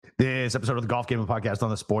This episode of the Golf Gaming Podcast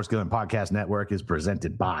on the Sports Gambling Podcast Network is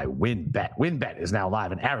presented by WynnBET. WynnBET is now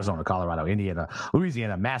live in Arizona, Colorado, Indiana,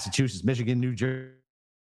 Louisiana, Massachusetts, Michigan, New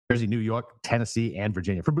Jersey, New York, Tennessee, and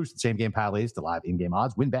Virginia. For boosted same-game parlays to live in-game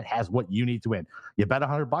odds, WynnBET has what you need to win. You bet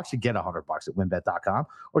 $100, you get $100 at WynnBET.com,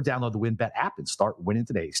 or download the WynnBET app and start winning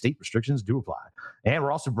today. State restrictions do apply. And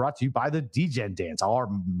we're also brought to you by the DGen Dance. Our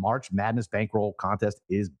March Madness bankroll contest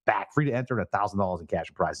is back. Free to enter, and $1,000 in cash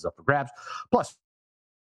and prizes up for grabs. Plus,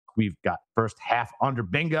 we've got first half under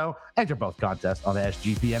bingo. Enter both contests on the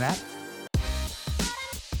SGPN app.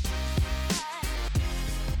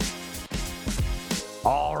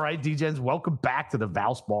 All right, DGens, welcome back to the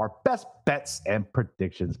Valspar Best Bets and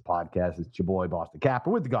Predictions Podcast. It's your boy, Boston Capper,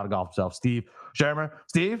 with the god of golf himself, Steve Shermer.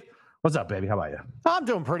 Steve, what's up, baby? How about you? I'm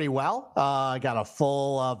doing pretty well. I got a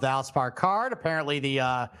full Valspar card. Apparently,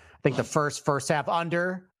 I think the first half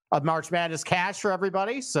under of March Madness cash for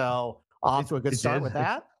everybody. So off to a good start with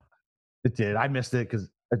that. It did. I missed it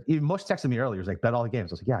because even Mush texted me earlier. He was like, bet all the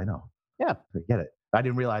games. I was like, yeah, I know. Yeah. I get it. I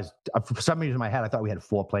didn't realize, for some reason in my head, I thought we had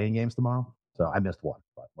 4 playing games tomorrow. So I missed one,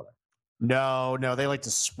 but whatever. No, they like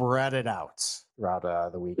to spread it out throughout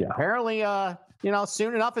the weekend. Yeah. Apparently,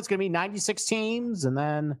 soon enough, it's going to be 96 teams, and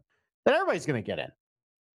then everybody's going to get in.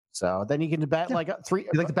 So then you can bet like 3.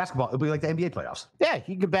 Like the basketball. It'll be like the NBA playoffs. Yeah,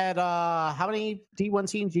 you can bet how many D1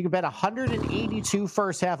 teams? You can bet 182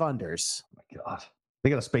 first half unders. Oh my God. They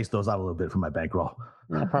got to space those out a little bit for my bankroll.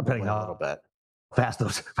 Yeah, probably a little bit. How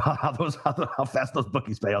fast those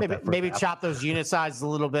bookies pay out. Maybe chop those unit sizes a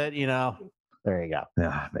little bit, There you go.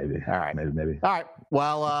 Yeah, maybe. All right. Maybe. All right.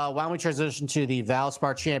 Well, why don't we transition to the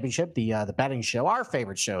Valspar Championship, the betting show, our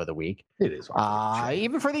favorite show of the week. It is.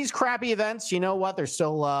 Even for these crappy events, you know what? There's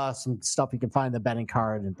still some stuff you can find in the betting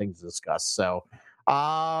card and things to discuss. So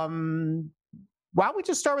why don't we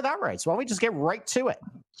just start with outrights? Why don't we just get right to it?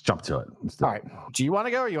 Let's jump to it. All right. Do you want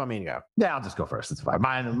to go or you want me to go? Yeah, I'll just go first. It's fine.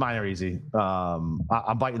 Mine are easy.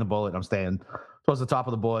 I'm biting the bullet. I'm staying towards the top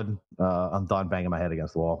of the board. I'm done banging my head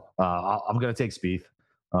against the wall. I'm going to take Spieth.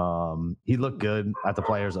 He looked good at the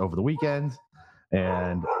Players over the weekend.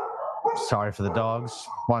 And sorry for the dogs.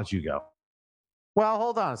 Why don't you go? Well,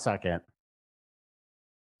 hold on a second.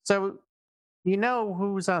 So, you know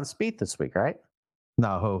who's on Spieth this week, right?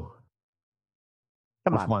 No, who?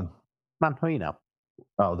 Which one? Come on, who you know?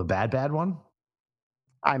 Oh, the bad one?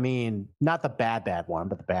 I mean, not the bad one,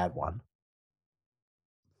 but the bad one.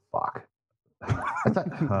 Fuck.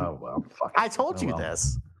 Oh, well, fuck. I told you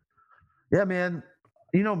this. Yeah, man.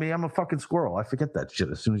 You know me, I'm a fucking squirrel. I forget that shit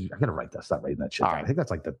as soon as I got to write that. Stop writing that shit down. Right. I think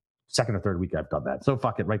that's like the second or third week I've done that. So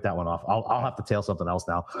fuck it, write that one off. I'll have to tail something else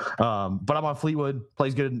now. But I'm on Fleetwood.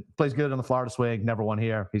 Plays good on the Florida swing. Never won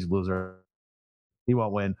here. He's a loser. He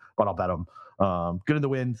won't win, but I'll bet him. Good in the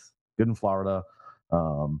wind. Good in Florida.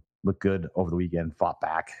 Looked good over the weekend. Fought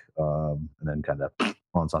back, and then kind of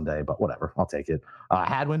on Sunday. But whatever, I'll take it.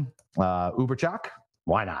 Hadwin, Uber Chalk.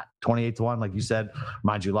 Why not? 28-1, like you said,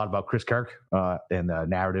 reminds you a lot about Chris Kirk and the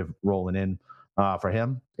narrative rolling in for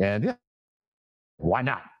him. And yeah, why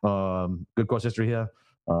not? Good course history here.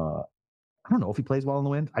 I don't know if he plays well in the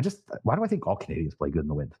wind. Why do I think all Canadians play good in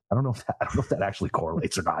the wind? I don't know if that actually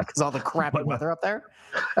correlates or not. Because all the crappy weather up there.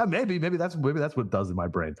 Maybe that's what it does in my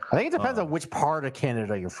brain. I think it depends on which part of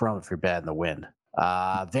Canada you're from. If you're bad in the wind,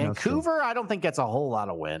 Vancouver, I don't think gets a whole lot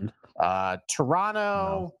of wind.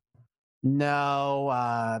 Toronto,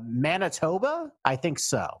 no. Manitoba, I think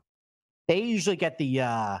so. They usually get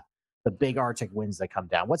the big Arctic winds that come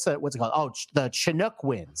down. What's it called? Oh, the Chinook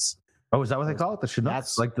winds. Oh, is that what they call it? The Chinook?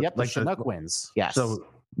 That's the Chinook winds. Yes. So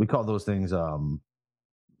we call those things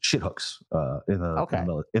shit hooks in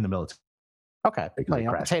the military. Okay.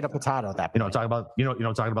 Potato at that point.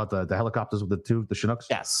 Talking about the helicopters with the Chinooks?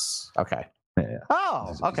 Yes. Okay. Yeah.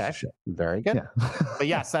 Oh, okay. Very good. Yeah. But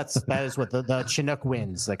yes, that is what the Chinook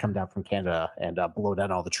winds that come down from Canada and blow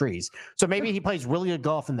down all the trees. So maybe he plays really good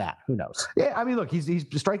golf in that. Who knows? Yeah, I mean, look, he's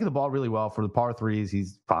striking the ball really well for the par threes.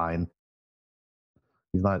 He's fine.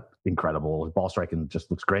 He's not incredible. His ball striking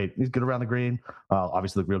just looks great. He's good around the green.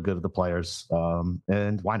 Obviously, look real good at the Players.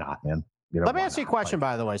 And why not, man? Let me ask you a question,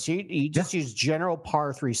 by the way. So you just use general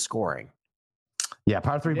par 3 scoring. Yeah,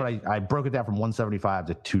 par 3, but I broke it down from 175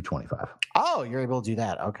 to 225. Oh, you're able to do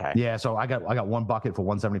that. Okay. Yeah, so I got one bucket for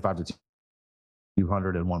 175 to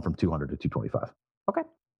 200 and one from 200 to 225. Okay.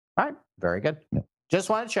 All right. Very good. Yep. Just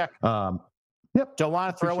want to check. Yep. Don't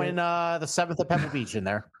want to throw in the 7th at Pebble Beach in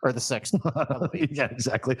there, or the 6th. Yeah,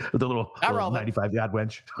 exactly. With the little 95-yard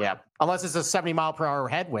wedge. Yeah. Unless it's a 70-mile-per-hour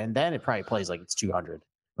headwind, then it probably plays like it's 200.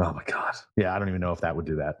 Oh, my God. Yeah, I don't even know if that would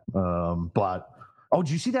do that. But, did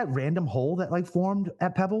you see that random hole that, formed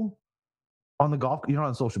at Pebble? on the golf,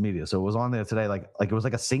 on social media. So it was on there today. Like it was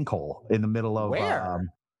like a sinkhole in the middle of where?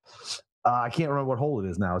 I can't remember what hole it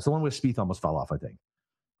is now. It's the one where Spieth almost fell off, I think.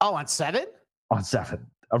 Oh, on 7? On 7.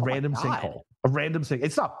 A random sinkhole. A random sinkhole.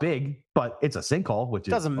 It's not big, but it's a sinkhole, which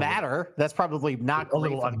doesn't matter. That's probably not a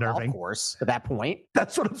little unnerving. Golf course at that point.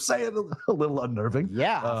 That's what I'm saying. A little unnerving.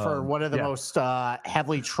 Yeah, for one of the most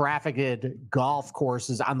heavily trafficked golf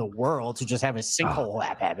courses on the world to just have a sinkhole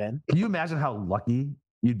happen. Can you imagine how lucky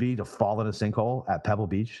you'd be to fall in a sinkhole at Pebble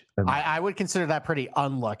Beach? I would consider that pretty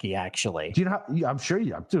unlucky, actually. Do you know how? I'm sure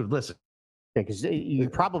you. Dude, listen. Because you're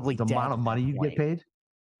probably the dead amount of money you get paid.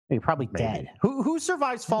 You're probably dead. Who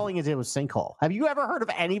survives falling into a sinkhole? Have you ever heard of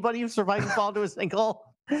anybody who survived and fall into a sinkhole?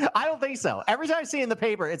 I don't think so. Every time I see it in the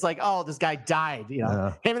paper, it's like, oh, this guy died.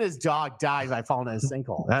 Him and his dog died by falling in a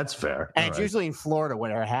sinkhole. That's fair. And it's usually in Florida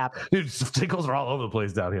when it happens. Dude, sinkholes are all over the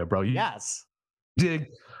place down here, bro. Yes. Dig,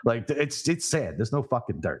 like it's sand. There's no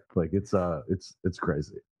fucking dirt. Like it's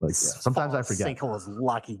crazy. Like sometimes I forget. Sinkhole is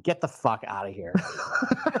lucky. Get the fuck out of here.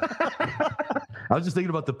 I was just thinking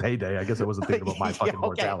about the payday. I guess I wasn't thinking about my fucking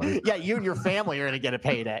mortality. Yeah, you and your family are going to get a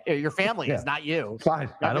payday. Your family is not you. Fine.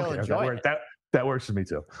 I don't care. That works for me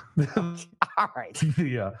too. All right.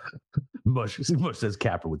 Yeah. Mush says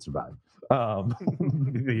Capper would survive. And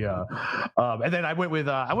then I went with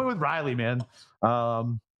Riley, man. I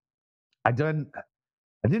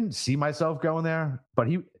didn't see myself going there, but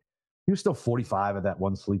he was still 45 at that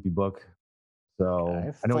one sleepy book. So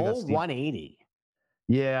okay. I know he got 180.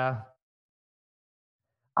 Yeah.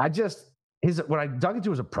 When I dug into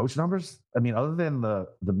his approach numbers, I mean, other than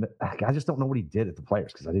I just don't know what he did at the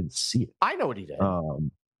Players because I didn't see it. I know what he did.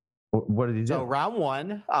 What did he do? So round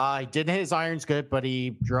 1, he didn't hit his irons good, but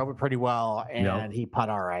he drove it pretty well and he putt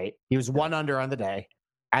all right. He was 1 under on the day,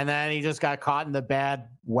 and then he just got caught in the bad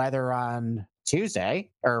weather on Tuesday,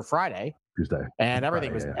 and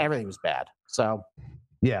everything was bad. So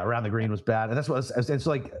yeah, around the green was bad, and that's what it's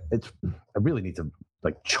like. I really need to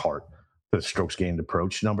like chart the strokes gained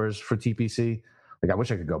approach numbers for TPC. Like I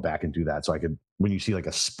wish I could go back and do that so I could, when you see like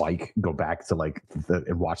a spike, go back to like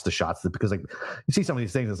and watch the shots because like you see some of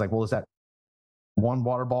these things. It's like, well, is that 1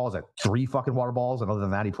 water ball? Is that 3 fucking water balls? And other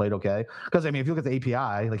than that, he played okay. Because I mean, if you look at the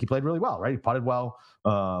API, like he played really well, right? He putted well,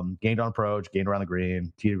 gained on approach, gained around the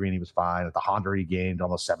green, tee to green, he was fine. At the Honda, he gained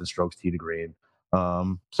almost 7 strokes tee to green.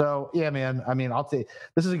 So yeah, man. I mean, I'll take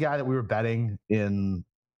this is a guy that we were betting in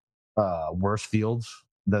worse fields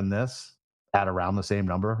than this at around the same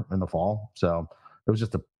number in the fall. So it was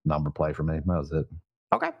just a number play for me. That was it.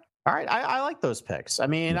 Okay. All right. I like those picks. I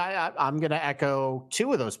mean, I'm going to echo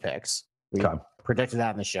 2 of those picks. We predicted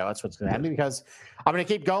that in the show. That's what's going to happen because I'm going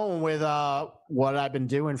to keep going with what I've been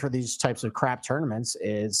doing for these types of crap tournaments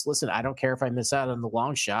is, listen, I don't care if I miss out on the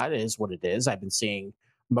long shot. It is what it is. I've been seeing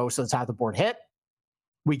most of the top of the board hit.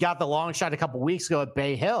 We got the long shot a couple weeks ago at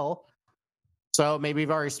Bay Hill. So maybe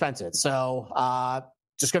we've already spent it. So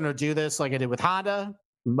just going to do this like I did with Honda.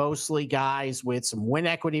 Mostly guys with some win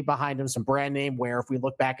equity behind them, some brand name where if we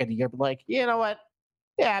look back at the year, like, you know what?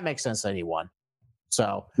 Yeah, it makes sense that he won.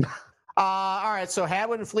 So, all right. So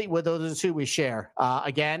Hadwin and Fleetwood, those are the 2 we share.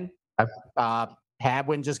 Again,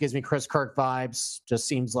 Hadwin just gives me Chris Kirk vibes. Just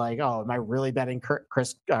seems like, oh, am I really betting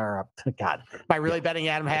am I really betting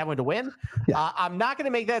Adam Hadwin to win? Yeah. I'm not going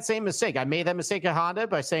to make that same mistake. I made that mistake at Honda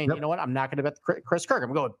by saying, you know what? I'm not going to bet Chris Kirk.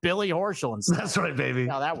 I'm going to go with Billy Horschel instead. That's right, baby.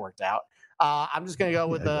 How that worked out. I'm just going to go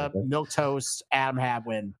with the milquetoast Adam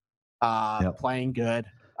Hadwin, playing good,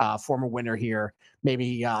 former winner here. Maybe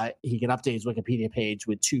he can update his Wikipedia page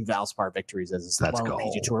with 2 Valspar victories as his lone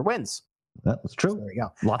PGA Tour wins. That's true. So there you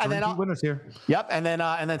go. Lots of repeat winners here. Yep, and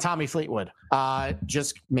then Tommy Fleetwood.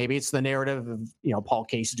 Just maybe it's the narrative of Paul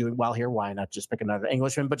Casey doing well here. Why not just pick another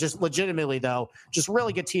Englishman? But just legitimately though, just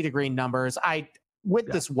really good tee to green numbers.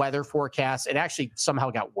 This weather forecast, it actually somehow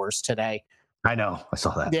got worse today. I know. I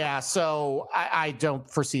saw that. Yeah. So I don't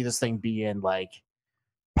foresee this thing being like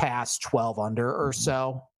past 12 under or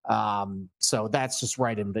so. So that's just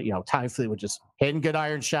right in the, Tommy Fleetwood just hitting good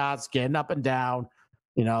iron shots, getting up and down,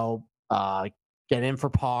 get in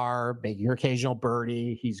for par, making your occasional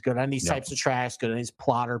birdie. He's good on these types of tracks, good on these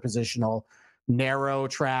plotter positional, narrow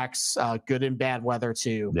tracks, good in bad weather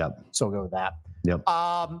too. Yep. So we'll go with that. Yep.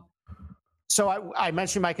 So I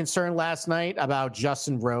mentioned my concern last night about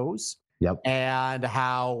Justin Rose. Yep. And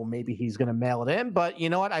how maybe he's going to mail it in. But you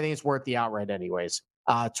know what? I think it's worth the outright anyways.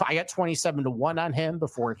 I got 27-1 on him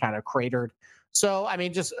before it kind of cratered. So, I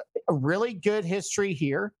mean, just a really good history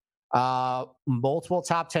here. Multiple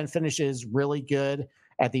top 10 finishes, really good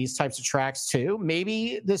at these types of tracks too.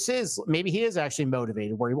 Maybe he is actually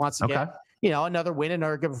motivated where he wants to get, another win,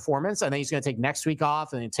 another good performance. And then he's going to take next week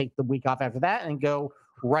off and then take the week off after that and go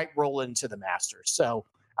right roll into the Masters. So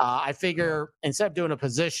I figure instead of doing a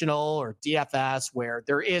positional or DFS where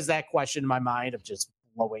there is that question in my mind of just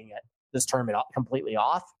blowing this tournament completely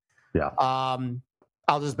off,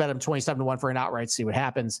 I'll just bet him 27-1 for an outright, see what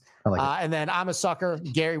happens. And then I'm a sucker.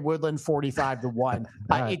 Gary Woodland, 45-1.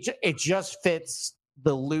 Right. It just fits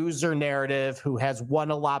the loser narrative who has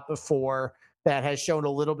won a lot before, that has shown a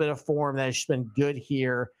little bit of form, that has been good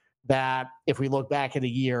here, that if we look back at a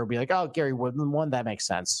year, we'll be like, oh, Gary Woodland won. That makes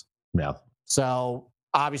sense. Yeah. So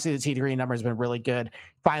obviously the T degree number has been really good.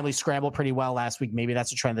 Finally scrambled pretty well last week. Maybe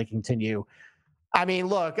that's a trend that continue. I mean,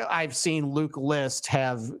 look, I've seen Luke List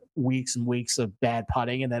have weeks and weeks of bad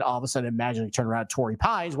putting, and then all of a sudden magically turn around Torrey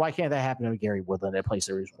Pines. Why can't that happen to Gary Woodland at a place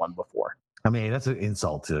that he's won before? I mean, that's an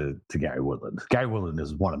insult to Gary Woodland. Gary Woodland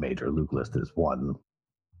has won a major. Luke List has won.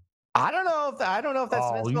 I don't know if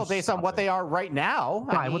that's an insult based on what they are right now.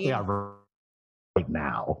 Fine, what they are right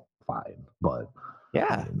now, fine, but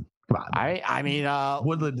yeah. Come on.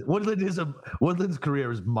 Woodland's career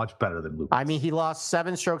is much better than Luke. I mean, he lost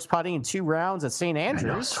 7 strokes putting in 2 rounds at St. Andrews.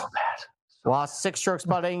 I know, so bad. Lost 6 strokes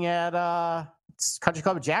putting at Country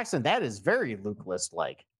Club Jackson. That is very Luke List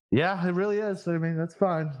like. Yeah, it really is. I mean, that's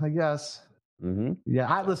fine, I guess. Mm-hmm. Yeah,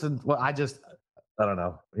 I don't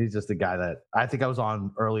know. He's just a guy that I think I was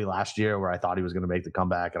on early last year where I thought he was going to make the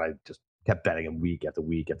comeback, and I just kept betting him week after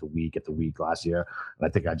week after week after week last year. And I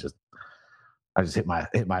think I just hit my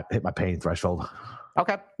pain threshold.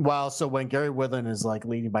 Okay. Well, so when Gary Woodland is like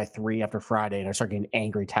leading by 3 after Friday, and I start getting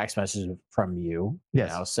angry text messages from you,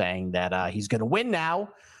 saying that he's going to win now,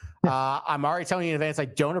 I'm already telling you in advance I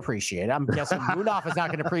don't appreciate it. I'm guessing Munaf is not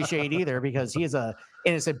going to appreciate it either, because he is a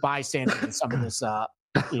innocent bystander in some of this,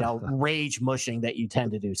 rage mushing that you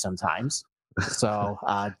tend to do sometimes. So,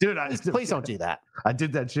 dude, please don't do that. I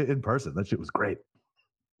did that shit in person. That shit was great.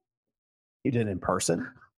 You did it in person?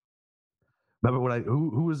 Remember when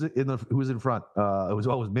who was in front? It was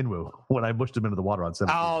Minwoo when I mushed him into the water on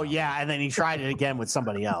 7. Oh yeah, and then he tried it again with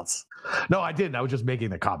somebody else. No, I didn't. I was just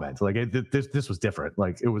making the comment. Like this was different.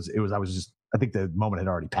 Like it was. I think the moment had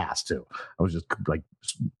already passed too. I was just like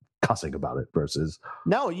cussing about it versus.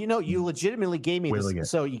 No, you legitimately gave me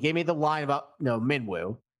this. So you gave me the line about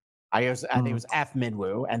Minwoo. I think it was F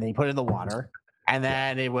Minwoo, and then he put it in the water, and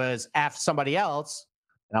then it was F somebody else,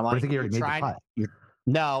 and I'm like, I think he already made the putt.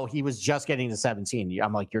 No, he was just getting to 17.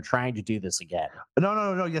 I'm like, you're trying to do this again.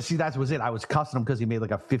 No. Yeah, see, that was it. I was cussing him because he made like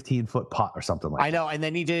a 15-foot putt or something like that. I know, and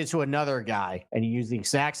then he did it to another guy, and he used the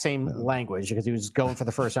exact same language because he was going for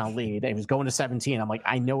the first round lead, and he was going to 17. I'm like,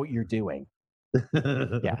 I know what you're doing.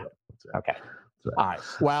 Yeah. Okay. All right.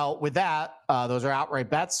 Well, with that, those are outright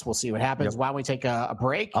bets. We'll see what happens. Yep. Why don't we take a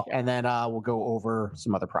break, and then we'll go over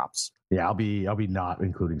some other props. Yeah, I'll be not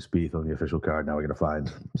including Spieth on the official card. Now we're gonna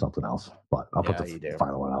find something else, but I'll put the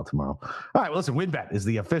final one out tomorrow. All right. Well, listen, WynnBET is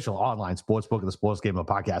the official online sportsbook of the Sports Gambling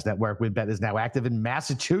Podcast Network. WynnBET is now active in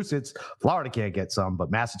Massachusetts. Florida can't get some,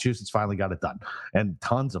 but Massachusetts finally got it done, and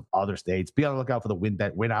tons of other states. Be on the lookout for the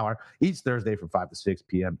WynnBET Win Hour each Thursday from 5 to 6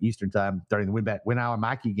 p.m. Eastern Time. During the WynnBET Win Hour,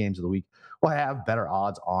 my key games of the week will have better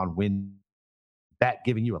odds on WynnBET,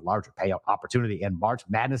 giving you a larger payout opportunity. And March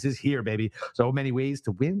Madness is here, baby. So many ways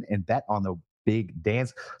to win and bet on the big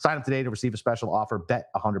dance. Sign up today to receive a special offer. Bet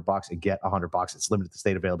 $100 and get $100. It's limited to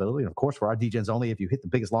state availability. And of course, for our DGens only, if you hit the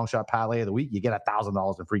biggest long shot parlay of the week, you get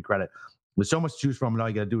 $1,000 in free credit. With so much to choose from, and all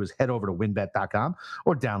you got to do is head over to wynnbet.com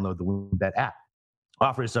or download the WynnBET app.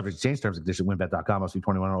 Offer is subject to change. Terms and conditions. WynnBET.com. Must be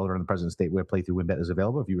 21 or older in the present state where playthrough WynnBET is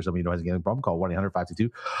available. If you or somebody you know has a gambling problem, call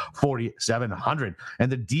 1-800-522-4700.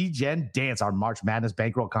 And the DGen Dance, our March Madness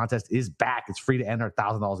bankroll contest, is back. It's free to enter.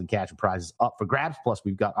 $1,000 in cash and prizes up for grabs. Plus,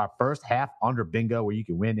 we've got our first half under bingo where you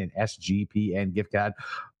can win an SGPN gift card.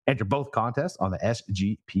 Enter both contests on the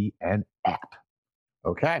SGPN app.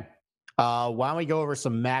 Okay. Why don't we go over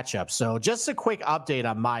some matchups? So just a quick update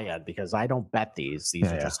on my end, because I don't bet these.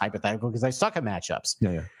 These are just hypothetical because I suck at matchups.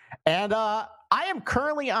 Yeah. And I am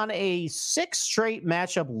currently on a 6 straight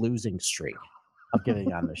matchup losing streak of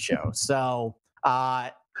getting on the show. So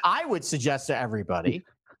I would suggest to everybody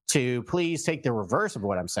to please take the reverse of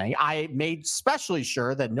what I'm saying. I made specially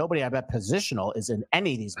sure that nobody I bet positional is in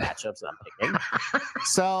any of these matchups that I'm picking.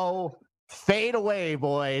 So fade away,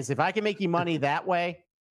 boys. If I can make you money that way,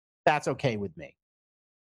 that's okay with me.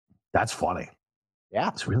 That's funny. Yeah.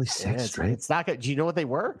 It's really 6 straight. It's not good. Do you know what they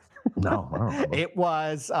were? No, I don't know. It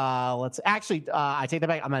was, I take that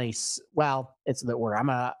back. It's the order.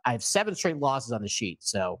 I have 7 straight losses on the sheet.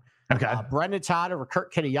 So, okay. Brendan Todd over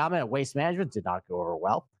Kurt Kitayama at Waste Management did not go over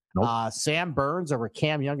well. Nope. Sam Burns over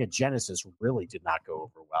Cam Young at Genesis really did not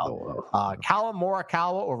go over well. Colin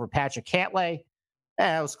Morikawa over Patrick Cantlay.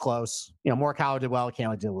 It was close. Morikawa did well.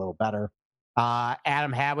 Cantlay did a little better.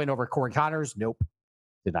 Adam Hadwin over Corey Connors. Nope.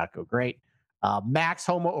 Did not go great. Max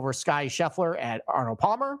Homa over Sky Scheffler at Arnold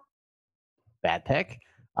Palmer. Bad pick.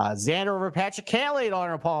 Xander over Patrick Cantlay at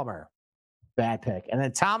Arnold Palmer. Bad pick. And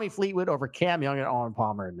then Tommy Fleetwood over Cam Young at Arnold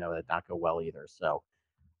Palmer. No, that did not go well either. So,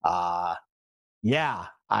 yeah,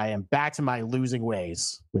 I am back to my losing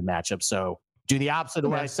ways with matchups. So do the opposite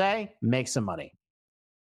of what I say. Make some money.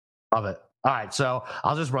 Love it. All right, so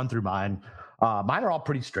I'll just run through mine. Mine are all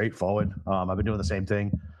pretty straightforward. I've been doing the same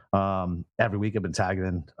thing every week. I've been tagging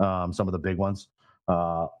in some of the big ones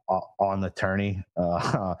on the tourney.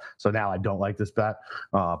 So now I don't like this bet,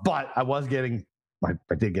 but I was getting.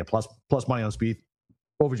 I did get plus money on Spieth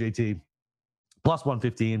over JT, plus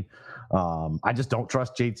 115. I just don't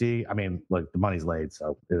trust JT. I mean, look, the money's laid,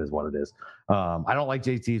 so it is what it is. I don't like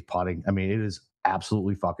JT's putting. I mean, it is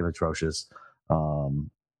absolutely fucking atrocious.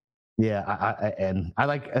 Yeah, I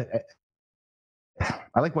like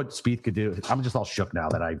what Spieth could do. I'm just all shook now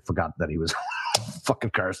that I forgot that he was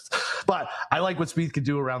fucking cursed. But I like what Spieth could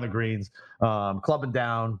do around the greens, clubbing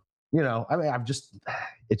down. You know, I mean,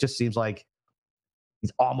 it just seems like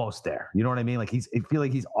he's almost there. You know what I mean? Like I feel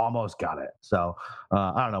like he's almost got it. So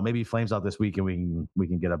I don't know. Maybe he flames out this week and we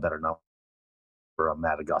can get a better number from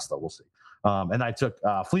Matt Augusta. We'll see. And I took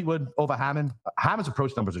Fleetwood over Hammond. Hammond's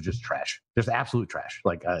approach numbers are just trash. Just absolute trash.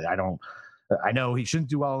 Like I know he shouldn't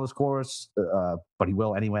do well on this course, but he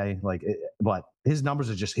will anyway. But his numbers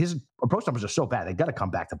are his approach numbers are so bad. They got to come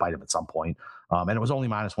back to bite him at some point. And it was only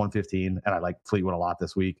minus 115. And I like Fleetwood a lot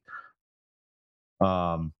this week.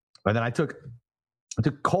 And then I took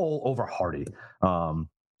Cole over Hardy.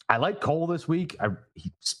 I like Cole this week.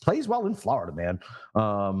 He plays well in Florida, man.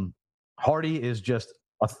 Hardy is just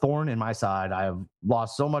a thorn in my side. I have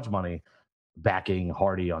lost so much money backing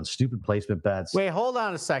Hardy on stupid placement bets. Wait, hold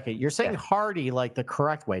on a second. You're saying Hardy like the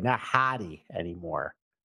correct way, not Hottie anymore.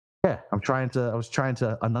 Yeah, I was trying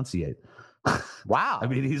to enunciate. Wow. I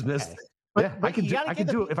mean, he's missed. Okay. But I can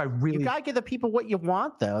do it if I really. You gotta give the people what you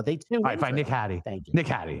want, though. They too. All right, fine. Nick Hattie. Thank you. Nick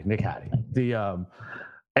Hattie. And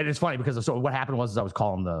it's funny because what happened was I was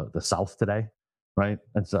calling the South today, right?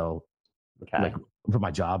 And so, like for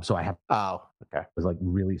my job, so I have. Oh, okay. Was like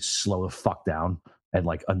really slow the fuck down and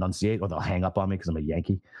like enunciate, or they'll hang up on me because I'm a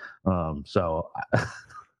Yankee.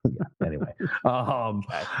 Anyway,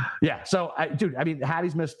 yeah. So, I mean,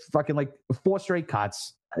 Hattie's missed fucking like 4 straight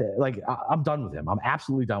cuts. I'm done with him. I'm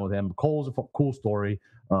absolutely done with him. Cole's a cool story.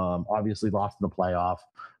 Obviously lost in the playoff.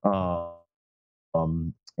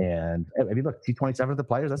 And I mean, look, T27 of the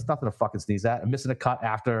players, that's nothing to fucking sneeze at. And missing a cut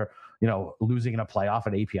after, losing in a playoff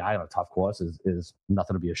at API on a tough course is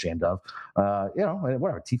nothing to be ashamed of.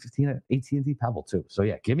 Whatever, T15 at AT&T Pebble too. So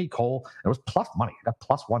yeah, give me Cole. It was plus money. I got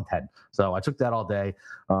plus 110. So I took that all day.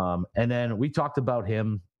 And then we talked about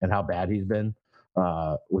him and how bad he's been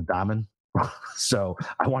with Diamond. So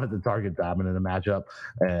I wanted to target Diamond in a matchup.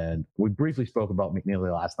 And we briefly spoke about McNeely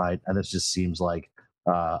last night. And this just seems like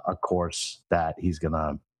a course that he's going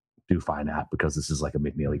to do fine at, because this is like a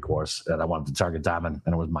McNeely course, and I wanted to target Diamond,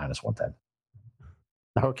 and it was minus 110.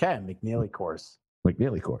 Okay, McNeely course.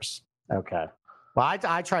 Okay. Well,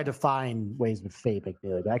 I tried to find ways to fade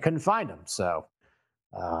McNeely, but I couldn't find him. So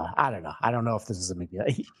I don't know. I don't know if this is a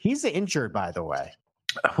McNeely. He's injured, by the way.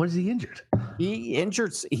 What is he injured?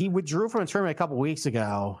 He withdrew from a tournament a couple weeks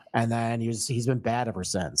ago, and then he's been bad ever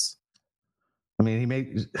since. I mean, he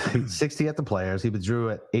made 60 at the Players. He withdrew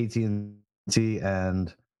at AT&T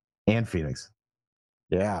and Phoenix.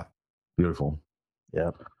 Yeah. Beautiful.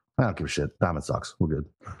 Yep. I don't give a shit. Diamond sucks. We're good.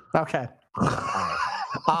 Okay.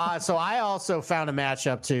 So I also found a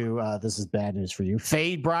matchup too. This is bad news for you.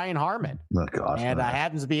 Fade Brian Harman. Oh, gosh. And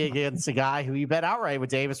happens to be against a guy who you bet outright with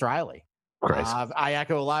Davis Riley. I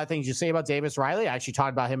echo a lot of things you say about Davis Riley. I actually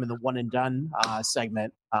talked about him in the one and done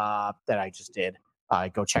segment that I just did.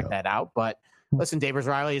 Go check that out. But listen, Davis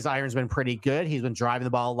Riley, his iron's been pretty good. He's been driving the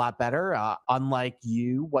ball a lot better. Unlike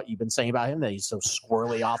what you've been saying about him, that he's so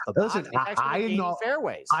squirrely off the bat. Listen,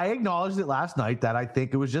 fairways. I acknowledged it last night that I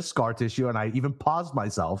think it was just scar tissue, and I even paused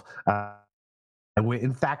myself. I went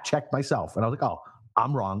and fact checked myself, and I was like, "Oh,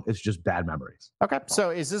 I'm wrong. It's just bad memories." Okay,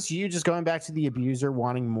 so is this you just going back to the abuser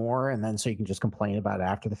wanting more, and then so you can just complain about it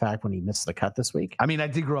after the fact when he missed the cut this week? I mean, I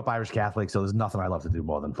did grow up Irish Catholic, so there's nothing I love to do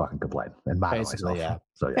more than fucking complain and mad at myself. Yeah.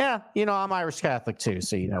 So yeah, I'm Irish Catholic too,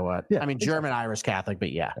 so you know what? Yeah, I mean, German Irish Catholic,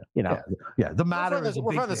 but yeah. The matter is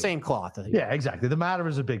we're from the same cloth. Yeah, exactly. The matter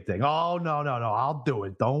is a big thing. Oh no, I'll do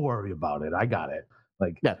it. Don't worry about it. I got it.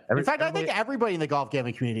 In fact, I think everybody in the golf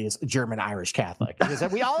gambling community is German Irish Catholic, because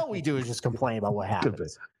all we do is just complain about what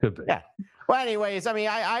happens. Could be. Yeah. Well, anyways, I mean,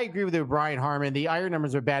 I agree with you, Brian Harman. The iron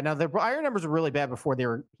numbers are bad. Now, the iron numbers were really bad before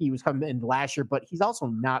he was coming in last year, but he's also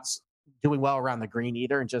not doing well around the green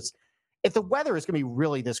either. And just if the weather is going to be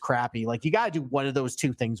really this crappy, like you got to do one of those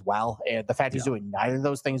two things well. And the fact he's doing neither of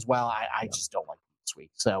those things well, I just don't like it this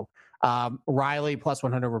week. So Riley plus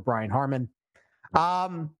 100 over Brian Harmon.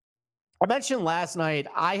 I mentioned last night,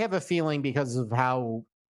 I have a feeling because of how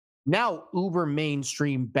now uber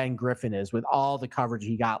mainstream Ben Griffin is with all the coverage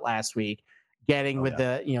he got last week, getting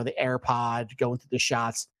the AirPod, going through the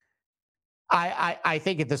shots. I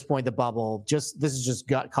think at this point, the bubble, this is just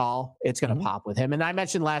gut call. It's going to pop with him. And I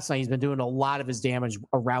mentioned last night, he's been doing a lot of his damage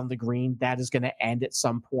around the green. That is going to end at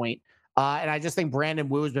some point. And I just think Brandon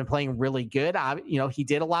Wu has been playing really good. He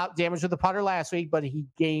did a lot of damage with the putter last week, but he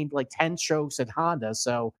gained like 10 strokes at Honda.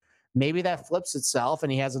 So maybe that flips itself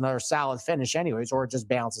and he has another solid finish anyways, or it just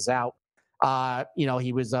balances out.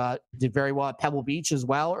 He was did very well at Pebble Beach as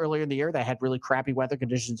well earlier in the year. They had really crappy weather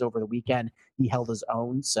conditions over the weekend. He held his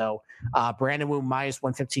own. So Brandon Wu minus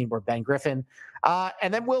 115 over Ben Griffin.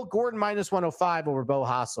 And then Will Gordon minus 105 over Bo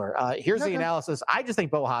Hostler. Here's the analysis. I just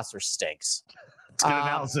think Bo Hostler stinks. It's good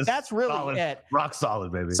analysis. That's really solid. it. Rock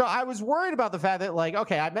solid, baby. So I was worried about the fact that,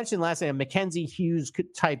 I mentioned last night, a Mackenzie Hughes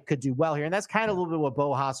type could do well here. And that's kind of a little bit what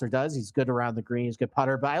Bo Hostler does. He's good around the green. He's a good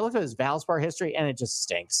putter. But I looked at his Valspar history, and it just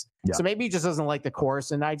stinks. Yeah. So maybe he just doesn't like the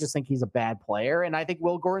course, and I just think he's a bad player. And I think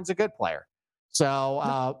Will Gordon's a good player.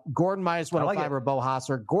 So Gordon minus 105 or Bo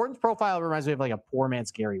Hostler. Gordon's profile reminds me of like a poor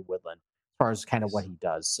man's Gary Woodland as far as kind of what he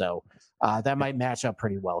does. So that might match up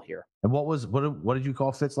pretty well here. And what did you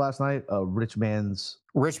call Fitz last night? Rich man's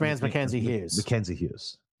Mackenzie Hughes. Mackenzie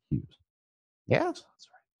Hughes. Yeah, that's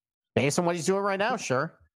right. Based on what he's doing right now,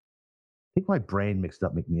 sure. I think my brain mixed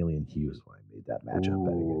up McNeely and Hughes when I made that matchup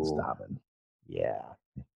bet against Dobbin. Yeah.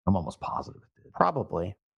 I'm almost positive it did.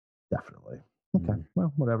 Probably. Definitely. Okay.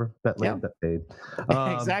 Well, whatever. Bet late, bet paid.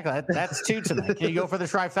 Exactly. That's 2 tonight. Can you go for the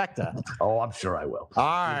trifecta? Oh, I'm sure I will. All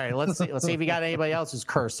right. Let's see if you got anybody else who's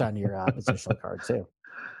cursed on your positional card too.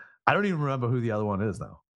 I don't even remember who the other one is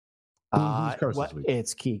now. Who's cursed this week?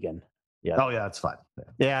 It's Keegan. Yeah. Oh yeah, that's fine.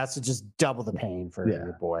 Yeah. So just double the pain for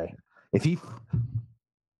your boy. If he's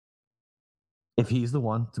the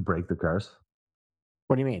one to break the curse.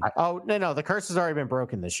 What do you mean? No. The curse has already been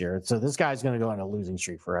broken this year. So this guy's going to go on a losing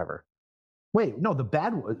streak forever. Wait, no, the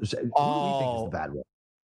bad one. Who do you think is the bad one?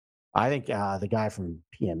 I think the guy from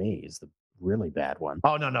PME is the really bad one.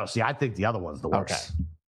 Oh no. See, I think the other one's the worst. Okay.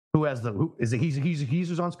 Who is it? He's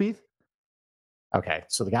who's on Spieth? Okay,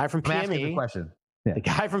 so the guy from PME. I'm asking the question. Yeah. The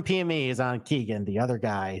guy from PME is on Keegan. The other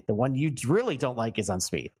guy, the one you really don't like, is on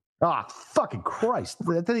Spieth. Oh, fucking Christ!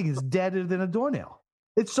 That thing is deader than a doornail.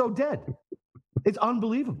 It's so dead. It's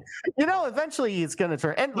unbelievable. Eventually it's going to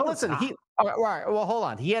turn. And listen, all right. Well, hold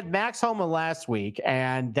on. He had Max Homa last week,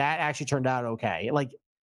 and that actually turned out okay. Like,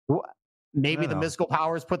 maybe the mystical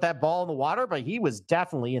powers put that ball in the water, but he was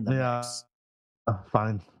definitely in the mix.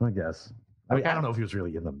 Fine, I guess. I mean, I don't know if he was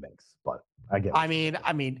really in the mix, but I get it.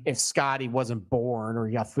 I mean, if Scotty wasn't born, or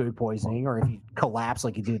he got food poisoning, or if he collapsed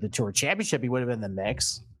like he did the Tour Championship, he would have been in the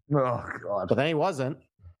mix. Oh God! But then he wasn't.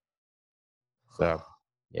 So,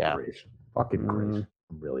 yeah. Fucking crazy.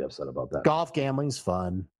 I'm really upset about that. Golf gambling's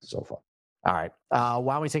fun. So fun. All right.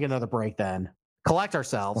 Why don't we take another break then? Collect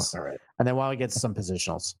ourselves. All right. And then why don't we get to some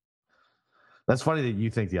positionals? That's funny that you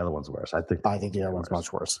think the other one's worse. I think the other one's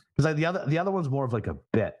much worse. Because the other one's more of like a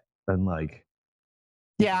bet than like.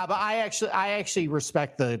 Yeah, but I actually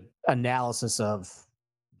respect the analysis of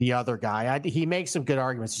the other guy. He makes some good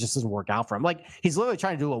arguments. It just doesn't work out for him. Like, he's literally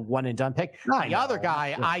trying to do a one and done pick. The other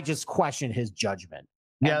guy, I just question his judgment.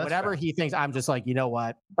 And whatever he thinks, I'm just like, you know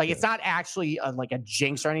what? Like, it's not actually like a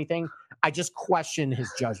jinx or anything. I just question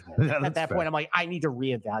his judgment. At that point, I'm like, I need to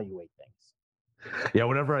reevaluate things. Yeah,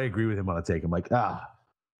 whenever I agree with him on a take, I'm like, yeah,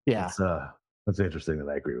 that's interesting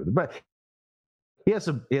that I agree with him. But he has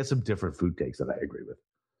some different food takes that I agree with.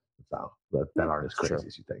 So that aren't as crazy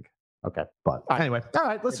as you think. Okay. But anyway, all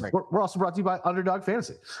right, we're also brought to you by Underdog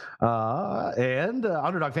Fantasy. And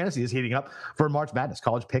Underdog Fantasy is heating up for March Madness.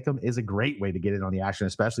 College Pick'em is a great way to get in on the action,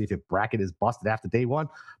 especially if your bracket is busted after day one.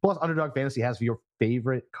 Plus, Underdog Fantasy has your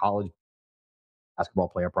favorite college basketball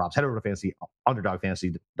player props. Head over to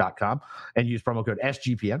underdogfantasy.com and use promo code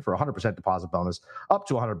SGPN for 100% deposit bonus up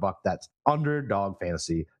to $100. That's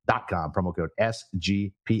underdogfantasy.com, promo code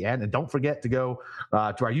SGPN. And don't forget to go to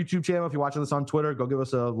our YouTube channel. If you're watching this on Twitter, go give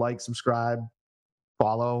us a like, subscribe,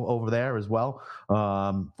 follow over there as well.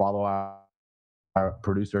 Follow our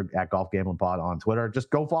producer at Golf Gambling Pod on Twitter.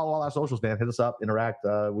 Just go follow all our socials, man. Hit us up, interact.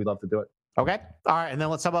 We'd love to do it. Okay. All right. And then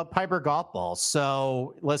let's talk about Piper golf balls.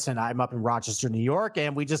 So listen, I'm up in Rochester, New York,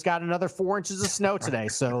 and we just got another 4 inches of snow today.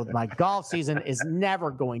 So my golf season is never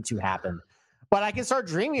going to happen. But I can start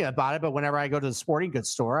dreaming about it. But whenever I go to the sporting goods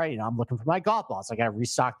store, I'm looking for my golf balls. I got to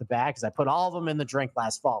restock the bag because I put all of them in the drink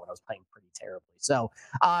last fall when I was playing pretty terribly. So,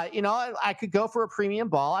 I could go for a premium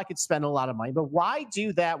ball. I could spend a lot of money, but why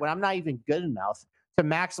do that when I'm not even good enough to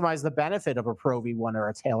maximize the benefit of a Pro V1 or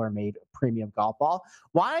a tailor-made premium golf ball?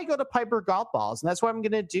 Why don't I go to Piper Golf Balls? And that's what I'm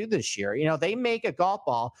going to do this year. They make a golf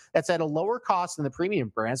ball that's at a lower cost than the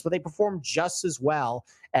premium brands, but they perform just as well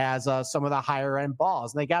as some of the higher end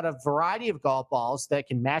balls. And they got a variety of golf balls that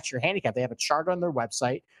can match your handicap. They have a chart on their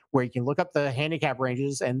website where you can look up the handicap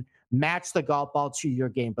ranges and match the golf ball to your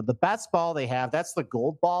game. But the best ball they have, that's the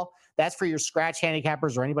gold ball. That's for your scratch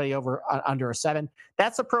handicappers or anybody under a 7.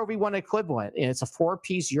 That's a Pro V1 equivalent. And it's a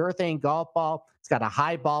 4-piece urethane golf ball. It's got a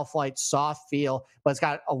high ball flight, soft feel, but it's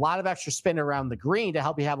got a lot of extra spin around the green to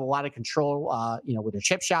help you have a lot of control, with your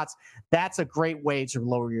chip shots. That's a great way to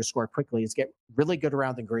lower your score quickly, is get really good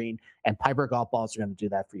around the green, and Piper Golf Balls are going to do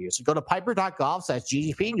that for you. So go to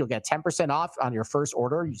piper.golf/GGP, and you'll get 10% off on your first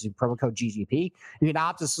order using promo code GGP. You can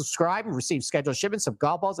opt to subscribe and receive scheduled shipments of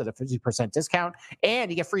golf balls at a 50% discount, and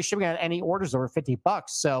you get free shipping on any orders over $50.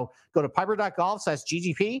 So go to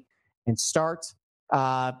piper.golf/GGP and start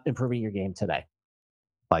improving your game today.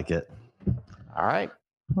 Like it. All right.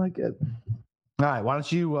 Like it. All right. Why don't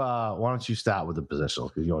you start with the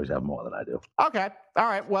positionals, because you always have more than I do. Okay. All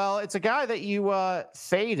right. Well, it's a guy that you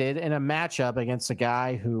faded in a matchup against a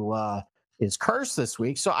guy who is cursed this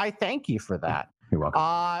week. So I thank you for that. You're welcome.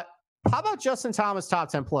 How about Justin Thomas top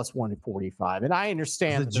 10 plus 145? And I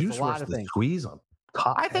understand the juice a lot of the things. Squeeze on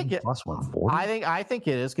top. I think 10 it plus 140. I think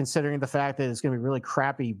it is, considering the fact that it's going to be really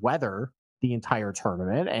crappy weather the entire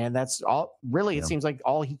tournament, and that's all. Really, it seems like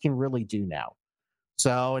all he can really do now.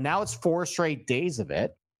 So now it's 4 straight days of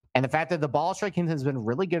it. And the fact that the ball striking has been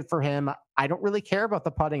really good for him, I don't really care about the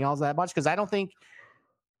putting all that much, because I don't think,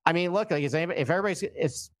 look, like if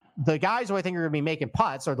it's the guys who I think are going to be making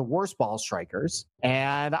putts are the worst ball strikers.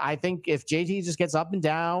 And I think if JT just gets up and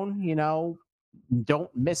down, don't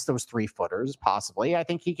miss those 3-footers, possibly, I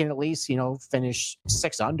think he can at least, finish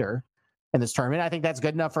 6 under in this tournament. I think that's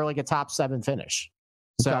good enough for like a top 7 finish.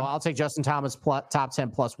 So I'll take Justin Thomas top 10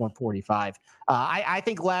 plus 145. I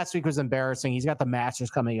think last week was embarrassing. He's got the Masters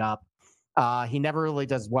coming up. He never really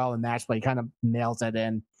does well in match play. He kind of nails it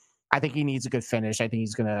in. I think he needs a good finish. I think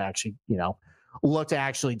he's going to actually, look to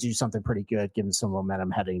actually do something pretty good, given some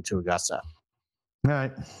momentum heading to Augusta. All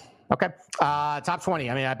right. Okay. Top 20.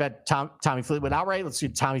 I bet Tommy Fleetwood outright. Let's do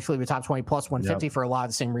Tommy Fleetwood top 20 plus 150 for a lot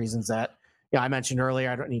of the same reasons that I mentioned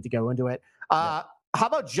earlier. I don't need to go into it. How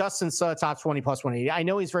about Justin Suh top 20 plus 180? I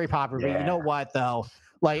know he's very popular, but you know what, though?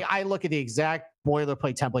 Like, I look at the exact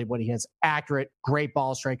boilerplate template, what he has. Accurate, great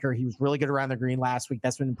ball striker. He was really good around the green last week.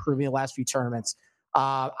 That's been improving the last few tournaments.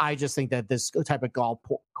 I just think that this type of golf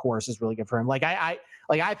course is really good for him. Like, I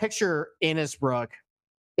picture Innisbrook,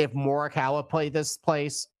 if Morikawa played this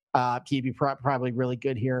place, he'd be probably really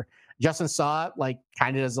good here. Justin Suh,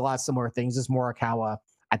 kind of does a lot of similar things as Morikawa.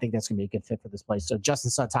 I think that's going to be a good fit for this place. So Justin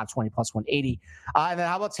Suh, top 20 plus 180. And then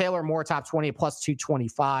how about Taylor Moore, top 20 plus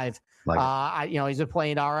 225? He's been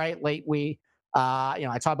playing all right lately. I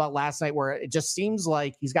talked about last night where it just seems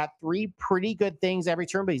like he's got 3 pretty good things every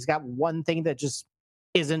turn, but he's got one thing that just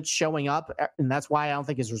isn't showing up. And that's why I don't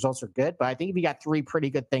think his results are good. But I think if he got 3 pretty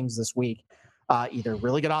good things this week, either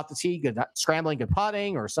really good off the tee, good scrambling, good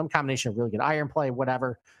putting, or some combination of really good iron play,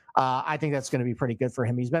 whatever, I think that's going to be pretty good for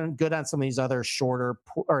him. He's been good on some of these other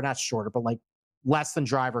not shorter, but less than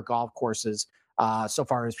driver golf courses so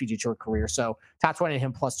far in his PGA Tour career. So top 20 to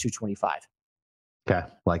him plus 225. Okay,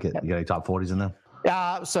 like it. You got any top 40s in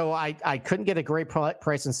there? So I couldn't get a great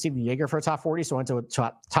price on Steven Yeager for a top 40, so I went to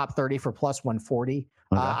a top 30 for plus 140.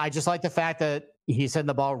 Okay. I just like the fact that he's hitting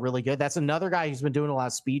the ball really good. That's another guy who's been doing a lot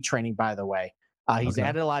of speed training, by the way. He's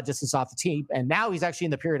added a lot of distance off the tee, and now he's actually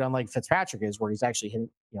in the period, unlike Fitzpatrick is, where he's actually hitting,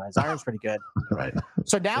 his iron's pretty good. Right.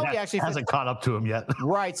 So now he actually hasn't caught up to him yet.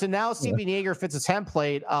 Right. So now Steven Yeager fits a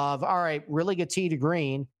template of, all right, really good tee to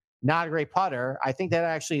green, not a great putter. I think that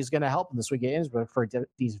actually is going to help him this week at Innsbruck for a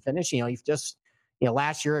decent finish. He's just,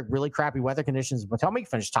 last year at really crappy weather conditions, Potomac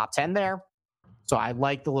finished top 10 there. So I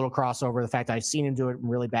like the little crossover, the fact that I've seen him do it in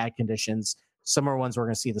really bad conditions. Similar ones we're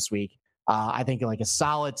going to see this week. I think a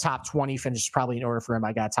solid top 20 finish is probably in order for him.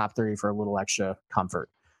 I got top 30 for a little extra comfort.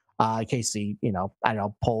 In case he,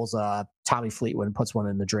 pulls Tommy Fleetwood and puts one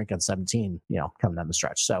in the drink on 17, coming down the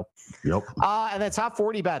stretch. So, yep. And then top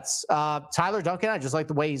 40 bets. Tyler Duncan, I just like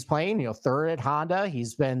the way he's playing. Third at Honda.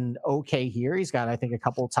 He's been okay here. He's got, I think, a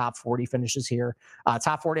couple top 40 finishes here.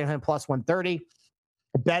 Top 40 on him plus 130.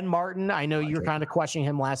 Ben Martin, I know you were kind of questioning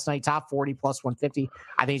him last night. Top 40 plus 150.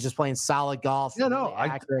 I think he's just playing solid golf. Yeah, really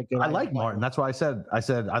accurate, I like Martin. That's why I said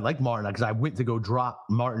I like Martin because I went to go drop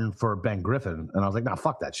Martin for Ben Griffin, and I was like, nah,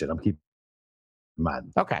 fuck that shit. I'm keeping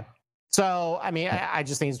Martin. Okay. So, I mean, I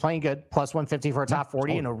just think he's playing good. Plus 150 for a top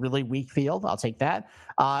 40 in a really weak field. I'll take that.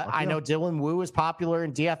 I know Dylan Wu is popular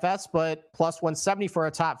in DFS, but plus 170 for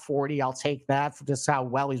a top 40. I'll take that for just how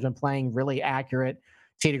well he's been playing. Really accurate.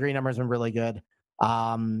 Tee to green number has been really good.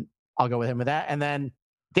 I'll go with him with that. And then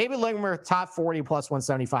David Lingmer, top 40 plus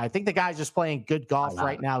 175. I think the guy's just playing good golf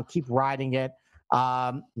right now. Keep riding it.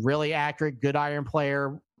 Really accurate, good iron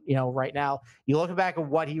player, right now. You look back at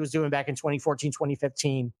what he was doing back in 2014,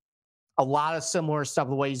 2015. A lot of similar stuff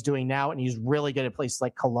the way he's doing now, and he's really good at places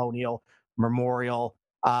like Colonial, Memorial,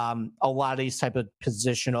 a lot of these type of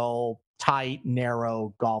positional, tight,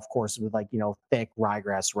 narrow golf courses with thick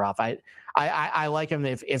ryegrass rough. I like him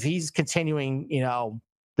if he's continuing,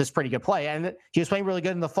 this pretty good play, and he was playing really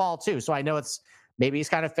good in the fall too. So I know maybe he's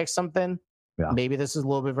kind of fixed something. Yeah. Maybe this is a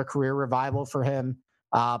little bit of a career revival for him.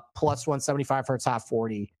 Plus 175 for a top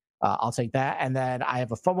 40. I'll take that, and then I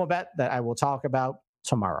have a FOMO bet that I will talk about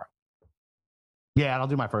tomorrow. Yeah, and I'll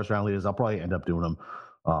do my first round leaders. I'll probably end up doing them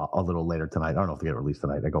a little later tonight. I don't know if they get released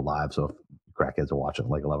tonight. I go live, so if crackheads are watching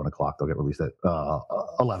like 11 o'clock, they'll get released at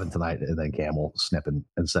 11 tonight, and then Cam will snip and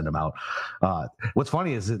send them out. What's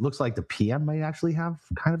funny is it looks like the PM might actually have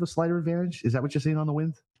kind of a slighter advantage. Is that what you're seeing on the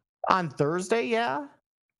wind? On Thursday, yeah.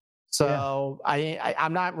 So yeah.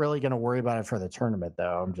 I'm not really going to worry about it for the tournament,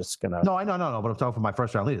 though. I'm just going to... No, but I'm talking for my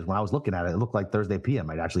first round leaders. When I was looking at it, it looked like Thursday PM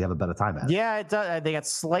might actually have a better time at it. Yeah, it does. They got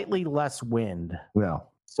slightly less wind. Yeah.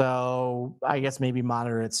 So I guess maybe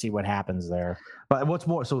monitor it, see what happens there. But what's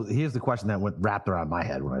more, so here's the question that went wrapped around my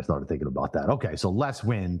head when I started thinking about that. Okay, so less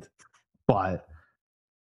wind, but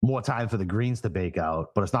more time for the greens to bake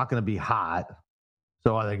out, but it's not going to be hot.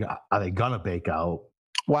 So are they going to bake out?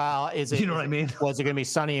 Well, is it? You know what I mean? Was it going to be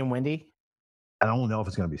sunny and windy? I don't know if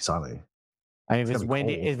it's going to be sunny. I mean,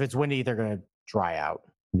 if it's windy, they're going to dry out.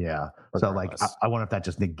 Yeah. Regardless. So I wonder if that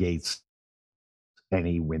just negates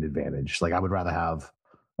any wind advantage. Like I would rather have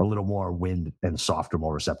a little more wind and softer,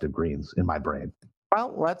 more receptive greens in my brain.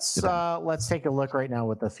 Well, let's take a look right now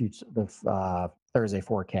what the Thursday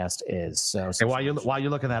forecast is. So while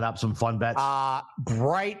you're looking that up, some fun bets.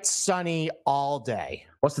 Bright, sunny all day.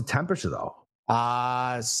 What's the temperature though?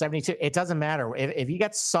 72. It doesn't matter if you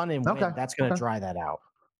get sun and wind, that's going to dry that out.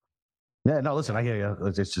 Yeah, no, listen, I hear you.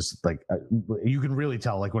 It's just like you can really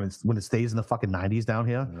tell, like when it stays in the fucking 90s down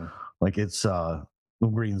here, like it's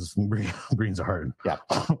greens are hurting.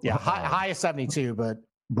 Yeah, high of 72, but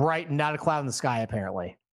bright, not a cloud in the sky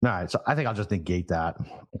apparently. All right, so I think I'll just negate that.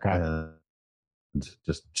 Okay, and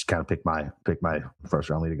just kind of pick my first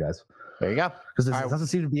round leader guys. There you go. Because it doesn't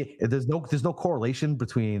seem to be there's no correlation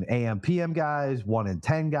between AM PM guys, 1 in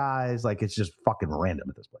 10 guys. Like it's just fucking random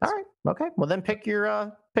at this place. All right. Okay. Well, then pick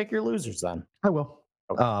your losers then. I will.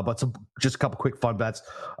 Okay. But just a couple quick fun bets.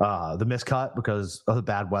 The miscut because of the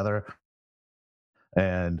bad weather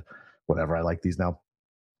and whatever. I like these now.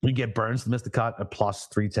 You get Burns to miss the cut at plus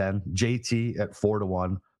 310, JT at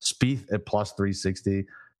 4-1, Spieth at plus 360.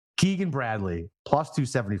 Keegan Bradley plus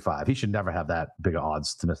 275. He should never have that big of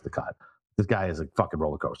odds to miss the cut. This guy is a fucking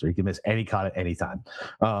roller coaster. He can miss any cut at any time.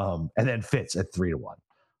 And then Fitz at 3-1.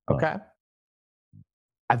 Okay.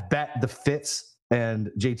 I've bet the Fitz and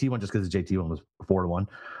JT one just because the JT one was 4-1.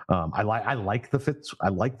 I like the Fitz. I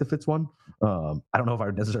like the Fitz one. I don't know if I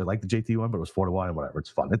necessarily like the JT one, but it was 4-1 and whatever. It's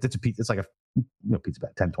fun. It's like a pizza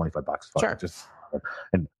bet, $10-25. Sure.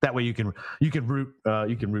 And that way you can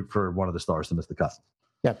root for one of the stars to miss the cut.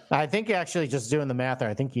 Yeah, I think actually just doing the math there,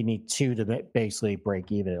 I think you need 2 to basically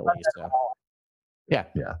break even at least. So. Yeah.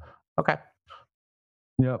 Okay.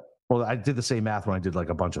 Yep. Well, I did the same math when I did like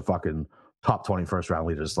a bunch of fucking top 20 first round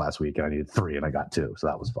leaders last week, and I needed 3 and I got 2, so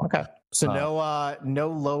that was fun. Okay. So no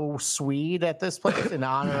low Swede at this place in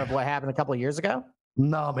honor of what happened a couple of years ago?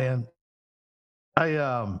 No, man.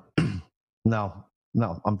 I no,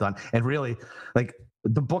 I'm done. And really, like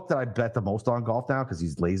the book that I bet the most on golf now because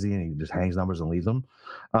he's lazy and he just hangs numbers and leaves them.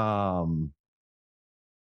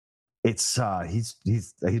 It's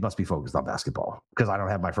he must be focused on basketball because I don't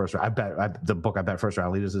have my first round. The book I bet first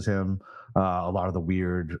round leaders is him. A lot of the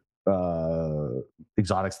weird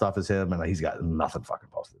exotic stuff is him, and he's got nothing fucking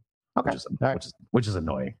posted. Okay, which is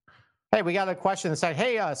annoying. Hey, we got a question that said,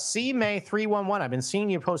 "Hey, CMay311, I've been seeing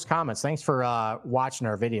you post comments. Thanks for watching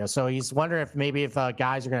our video." So he's wondering if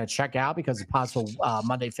guys are going to check out because of possible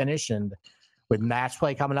Monday finish and with match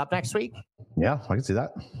play coming up next week. Yeah, I can see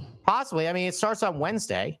that. Possibly. I mean, it starts on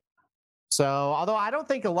Wednesday, So, although I don't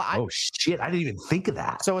think a lot. Oh shit! I didn't even think of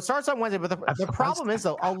that. So it starts on Wednesday, but the problem is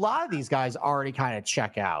though a lot of these guys already kind of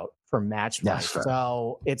check out for match play,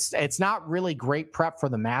 so it's not really great prep for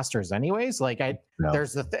the Masters, anyways. Like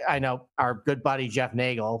there's I know our good buddy Jeff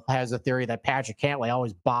Nagel has a theory that Patrick Cantlay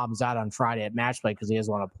always bombs out on Friday at match play because he doesn't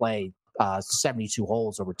want to play 72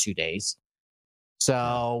 holes over 2 days.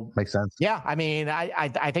 So makes sense. Yeah, I mean,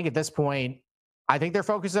 I think at this point, I think they're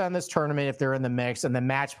focusing on this tournament if they're in the mix, and then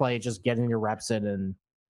match play, just getting your reps in, and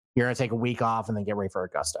you're gonna take a week off and then get ready for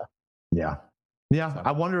Augusta. Yeah. So.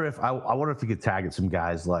 I wonder if you could target some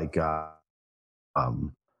guys like who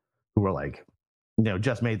are like,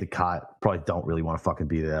 just made the cut, probably don't really want to fucking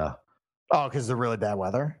be there. Oh, because the really bad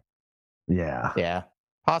weather. Yeah,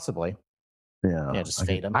 possibly. Yeah, just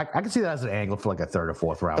fade them. I can see that as an angle for like a third or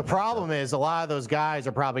fourth round. The problem is a lot of those guys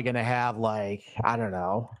are probably going to have like, I don't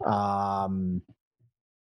know,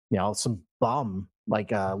 some bum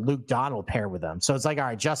like Luke Donald pair with them. So it's like, all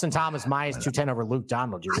right, Justin Thomas minus 210 over Luke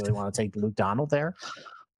Donald. Do you really want to take Luke Donald there?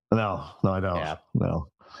 No, I don't. Yeah. No.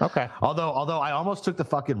 Okay. Although I almost took the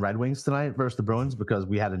fucking Red Wings tonight versus the Bruins because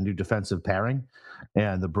we had a new defensive pairing,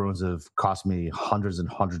 and the Bruins have cost me hundreds and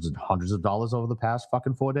hundreds and hundreds of dollars over the past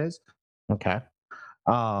fucking 4 days. Okay.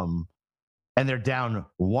 And they're down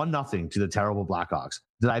 1-0 to the terrible Blackhawks.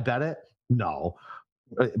 Did I bet it? No,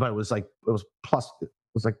 but it was plus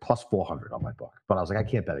 400 on my book. But I was like, I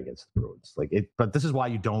can't bet against the Bruins. But this is why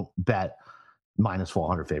you don't bet minus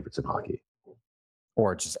 400 favorites in hockey,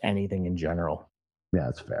 or just anything in general. Yeah,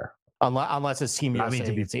 that's fair. Unless it's Team USA,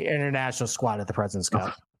 it's the international squad at the President's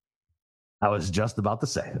Cup. I was just about to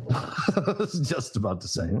say it.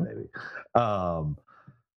 Maybe.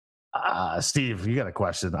 Steve, you got a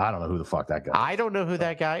question? I don't know who the fuck that guy is. I don't know who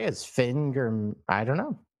that guy is. Finn, I don't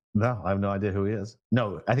know. No, I have no idea who he is.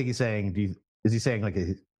 No, I think he's saying, is he saying like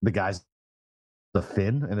the guy's the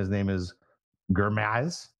Finn and his name is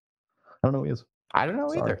Gurmaz? I don't know who he is. I don't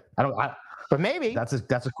know either. But maybe that's a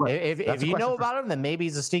question. If you know about him, then maybe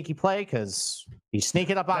he's a sneaky play because he's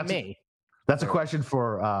sneaking up on me. That's a question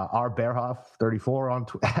for our Bearhoff 34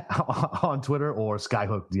 on Twitter or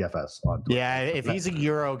Skyhook DFS on Twitter. Yeah, if he's a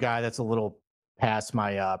Euro guy, that's a little past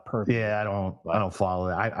my purview. Yeah, I don't follow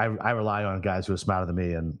it. I rely on guys who are smarter than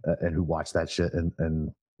me and who watch that shit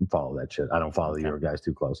and follow that shit. I don't follow the Euro guys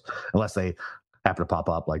too close unless they happen to pop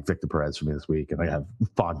up like Victor Perez for me this week, and I have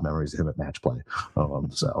fond memories of him at match play.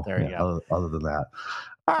 So there you go. Other than that.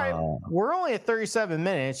 All right, we're only at 37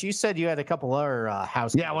 minutes. You said you had a couple other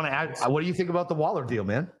house. Yeah, I want to add. What do you think about the Waller deal,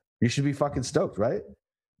 man? You should be fucking stoked, right?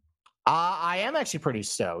 I am actually pretty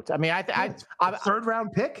stoked. I mean, I third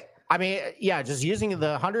round pick. I mean, yeah, just using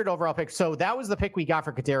the 100 overall pick. So that was the pick we got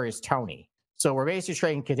for Kadarius Toney. So we're basically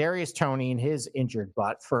trading Kadarius Toney and his injured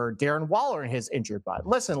butt for Darren Waller and his injured butt.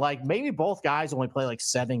 Listen, like maybe both guys only play like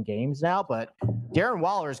 7 games now, but Darren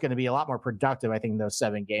Waller is going to be a lot more productive, I think, in those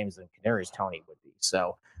 7 games than Kadarius Toney would be.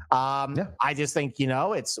 So I just think,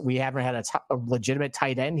 we haven't had a legitimate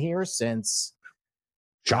tight end here since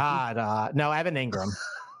Evan Ingram.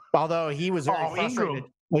 Although he was very frustrated.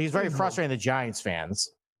 Well, he's very frustrating the Giants fans.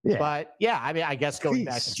 Yeah. But yeah, I mean, I guess going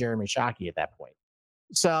back to Jeremy Shockey at that point.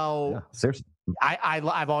 So seriously.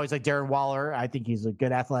 I've always liked Darren Waller. I think he's a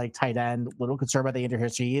good athletic tight end. A little concerned about the injury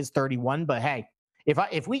history. He is 31, but hey,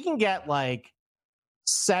 if we can get like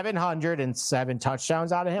 707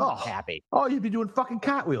 touchdowns out of him, I'm happy. Oh, you'd be doing fucking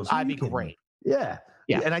cartwheels. I'd be great. Yeah.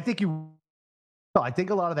 And I think I think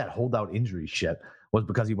a lot of that holdout injury shit was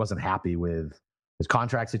because he wasn't happy with his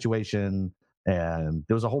contract situation, and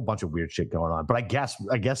there was a whole bunch of weird shit going on. But I guess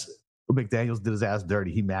McDaniels did his ass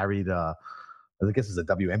dirty. He married I guess it's a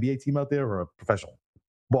WNBA team out there or a professional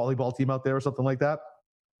volleyball team out there or something like that.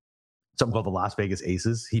 Something called the Las Vegas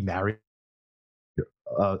Aces. He married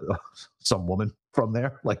some woman from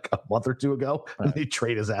there like a month or 2 ago, and they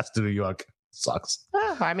trade his ass to New York. Sucks.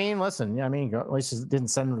 I mean, listen, at least it didn't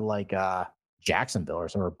send him to like Jacksonville or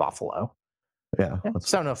somewhere, Buffalo. Yeah.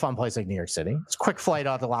 So no fun place like New York City. It's a quick flight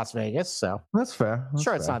out to Las Vegas. So that's fair.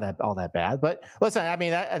 Sure, it's not all that bad. But listen, I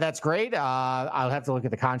mean, that's great. I'll have to look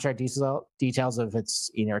at the contract details if it's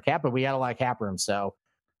in our cap, but we had a lot of cap room. So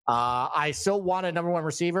I still want a number 1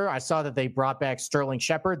 receiver. I saw that they brought back Sterling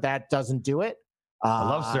Shepard. That doesn't do it. I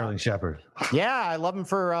love Sterling Shepard. Yeah, I love him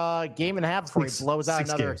for a game and a half before he blows out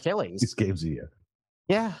another Achilles. 6 games a year.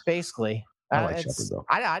 Yeah, basically. I like Shepard though.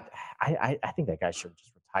 I think that guy should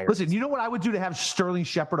just retire. Listen, you know what I would do to have Sterling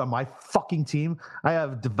Shepard on my fucking team? I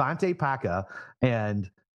have Devontae Paca and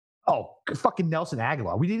fucking Nelson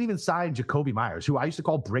Aguilar. We didn't even sign Jacoby Myers, who I used to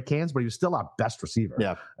call brick hands, but he was still our best receiver.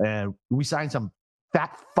 Yeah. And we signed some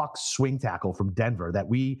fat fuck swing tackle from Denver that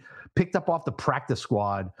we picked up off the practice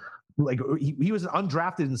squad like he was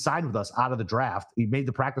undrafted and signed with us out of the draft. He made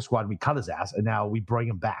the practice squad and we cut his ass, and now we bring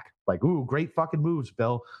him back. Like, ooh, great fucking moves,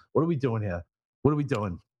 Bill. What are we doing here? What are we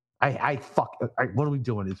doing? What are we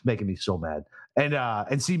doing? It's making me so mad.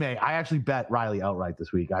 And C-May, I actually bet Riley outright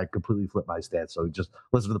this week. I completely flipped my stance. So just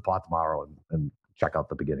listen to the pod tomorrow and check out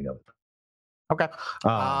the beginning of it. Okay.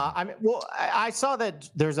 I saw that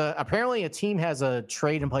there's apparently a team has a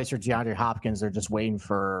trade in place for DeAndre Hopkins. They're just waiting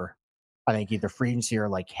for, I think, either free agency or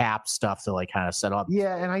like cap stuff to like kind of set up.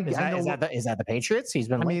 Yeah, and is that the Patriots? He's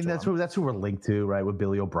been. I mean, that's who we're linked to, right? With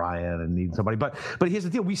Billy O'Brien and need somebody. But here's the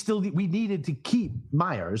deal: we needed to keep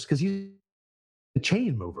Myers because he's a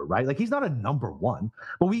chain mover, right? Like he's not a number one.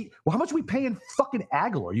 But how much are we paying fucking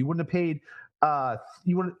Aguilar? You wouldn't have paid.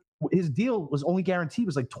 His deal was only guaranteed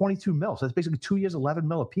was like 22 mil. So that's basically 2 years, 11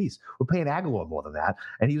 mil a piece. We're paying Aguilar more than that.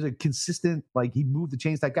 And he was a consistent, like he moved the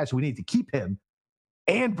chains that guy. So we need to keep him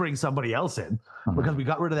and bring somebody else in because we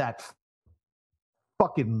got rid of that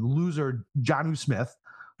fucking loser, Jonnu Smith.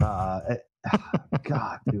 God,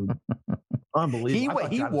 dude. Unbelievable.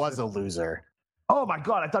 He was a loser. Oh my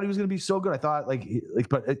God. I thought he was going to be so good. I thought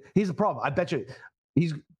but here's the problem. I bet you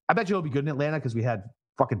he'll be good in Atlanta because we had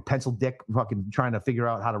fucking pencil dick fucking trying to figure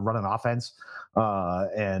out how to run an offense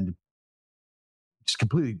and just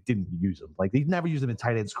completely didn't use him. Like they never used him in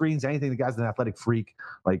tight end screens, anything. The guy's an athletic freak.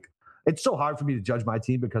 Like it's so hard for me to judge my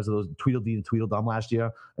team because of those Tweedledee and Tweedledum last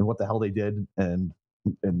year and what the hell they did. And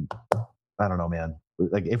I don't know, man.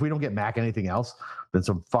 Like if we don't get Mac anything else, then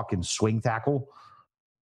some fucking swing tackle.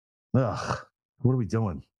 Ugh, what are we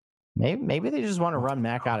doing? Maybe they just want to run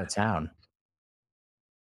Mac out of town.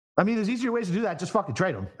 I mean, there's easier ways to do that. Just fucking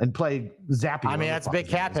trade him and play Zappy. I mean, that's a big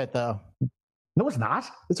cap hit, though. No, it's not.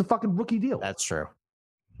 It's a fucking rookie deal. That's true.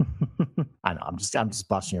 I know. I'm just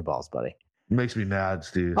busting your balls, buddy. Makes me mad,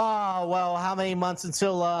 Steve. Oh, well, how many months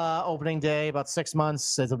until opening day? About 6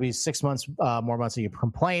 months. It'll be 6 months, more months of you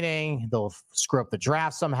complaining. They'll screw up the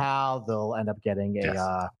draft somehow. They'll end up getting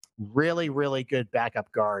a really, really good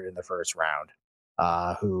backup guard in the first round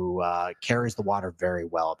who carries the water very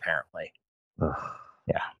well, apparently.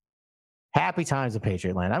 Yeah. Happy times of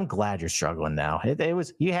Patriot land. I'm glad you're struggling now. It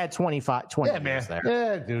was you had 20 years there.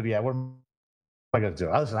 Yeah, dude. Yeah, what am I gonna do?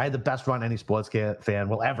 Listen, I had the best run any sports fan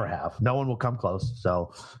will ever have. No one will come close.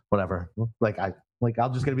 So whatever.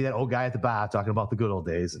 I'm just gonna be that old guy at the bar talking about the good old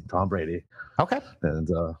days and Tom Brady. Okay. And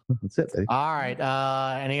that's it, baby. All right.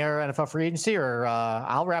 Any other NFL free agency, or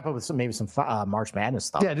I'll wrap up with some March Madness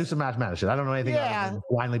stuff. Yeah, do some March Madness shit. I don't know anything. Yeah.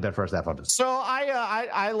 Blindly bet first half. So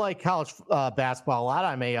I like college basketball a lot.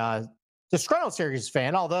 I'm a disgruntled Syracuse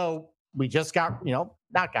fan, although we just got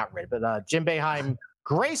not got rid, but Jim Boeheim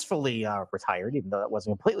gracefully retired, even though that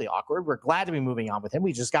wasn't completely awkward. We're glad to be moving on with him.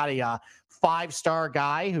 We just got a 5-star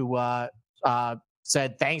guy who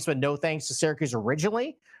said thanks but no thanks to Syracuse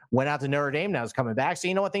originally, went out to Notre Dame, now is coming back. So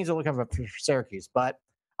you know what, things are looking for Syracuse. But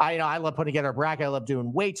I love putting together a bracket. I love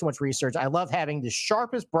doing way too much research. I love having the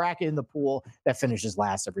sharpest bracket in the pool that finishes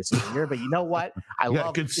last every single year. But you know what? I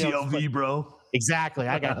love good CLV, bro. Exactly.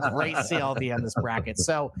 I got great CLV on this bracket.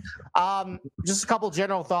 So just a couple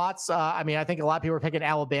general thoughts. I think a lot of people are picking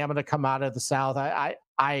Alabama to come out of the South. I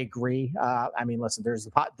agree. Listen, there's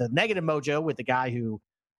the negative mojo with the guy who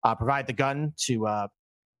provided the gun to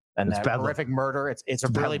and that horrific murder. It's a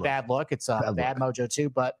really bad look. It's a bad mojo too.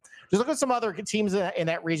 But just look at some other teams in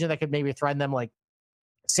that region that could maybe threaten them, like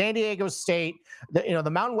San Diego State. The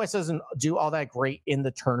Mountain West doesn't do all that great in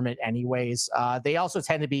the tournament anyways. They also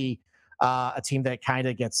tend to be a team that kind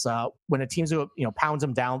of gets when a team's pounds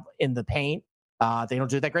them down in the paint. They don't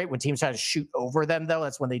do that great. When teams try to shoot over them, though,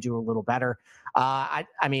 that's when they do a little better.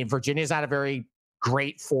 Virginia's not a very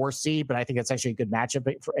great 4 seed, but I think that's actually a good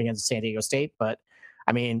matchup against San Diego State. But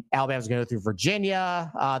Alabama's going to go through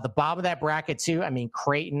Virginia. The bottom of that bracket too.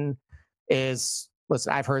 Creighton is.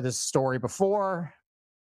 Listen, I've heard this story before.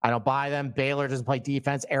 I don't buy them. Baylor doesn't play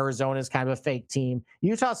defense. Arizona is kind of a fake team.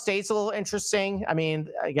 Utah State's a little interesting.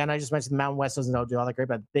 Again, I just mentioned the Mountain West doesn't do all that great,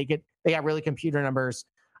 but they got really computer numbers.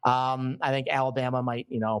 I think Alabama might,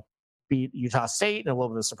 beat Utah State and a little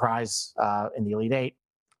bit of surprise in the Elite Eight.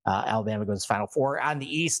 Alabama goes to Final Four. On the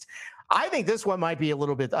East, I think this one might be a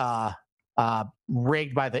little bit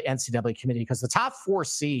rigged by the NCAA committee because the top 4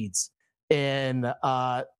 seeds in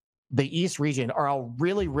the East region are all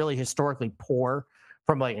really, really historically poor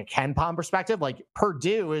from like a Ken Pom perspective. Like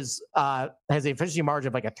Purdue has the efficiency margin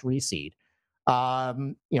of like a 3 seed.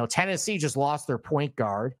 Tennessee just lost their point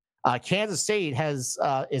guard. Kansas State is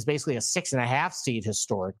basically a 6.5 seed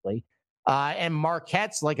historically. And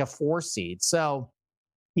Marquette's like a 4 seed. So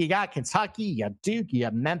you got Kentucky, you got Duke, you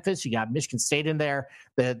got Memphis, you got Michigan State in there.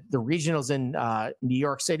 The regionals in New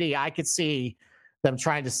York City, I could see them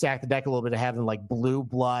trying to stack the deck a little bit of having like blue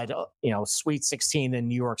blood, Sweet 16 in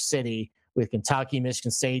New York City with Kentucky,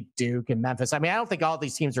 Michigan State, Duke, and Memphis. I mean, I don't think all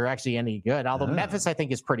these teams are actually any good, although Memphis, I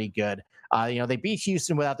think, is pretty good. They beat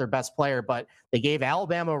Houston without their best player, but they gave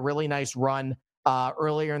Alabama a really nice run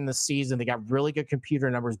earlier in the season. They got really good computer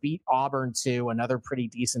numbers, beat Auburn, too, another pretty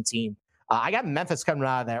decent team. I got Memphis coming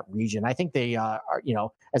out of that region. I think they are,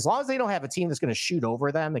 as long as they don't have a team that's going to shoot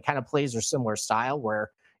over them, it kind of plays their similar style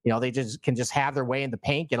where, they can just have their way in the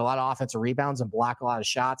paint, get a lot of offensive rebounds and block a lot of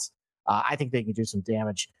shots. I think they can do some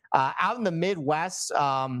damage. Out in the Midwest,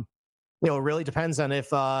 it really depends on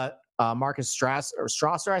if Marcus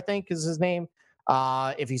Strasser, I think is his name.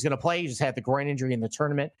 If he's going to play, he just had the groin injury in the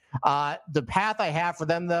tournament. The path I have for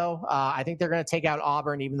them, though, I think they're going to take out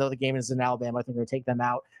Auburn, even though the game is in Alabama. I think they're going to take them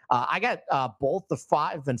out. I got both the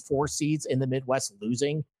 5 and 4 seeds in the Midwest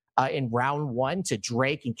losing in round 1 to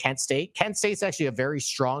Drake and Kent State. Kent State's actually a very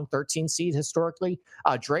strong 13 seed historically.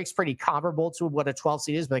 Drake's pretty comparable to what a 12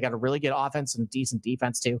 seed is, but they got a really good offense and decent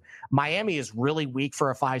defense too. Miami is really weak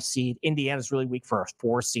for a 5 seed. Indiana's really weak for a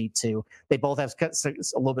 4 seed too. They both have a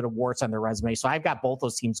little bit of warts on their resume. So I've got both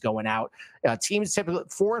those teams going out. Teams typically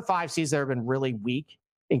 4 and 5 seeds that have been really weak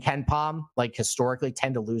in Ken Pom, like historically,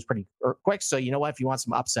 tend to lose pretty quick. So you know what? If you want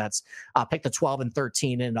some upsets, pick the 12 and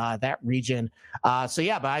 13 in that region. But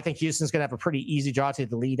I think Houston's going to have a pretty easy draw to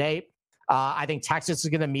the Elite 8. I think Texas is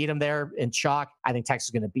going to meet them there in chalk. I think Texas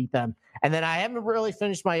is going to beat them. And then I haven't really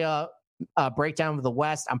finished my breakdown of the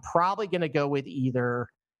West. I'm probably going to go with either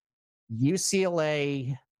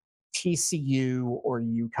UCLA, TCU, or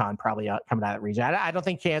UConn probably coming out of that region. I don't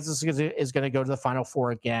think Kansas is going to go to the Final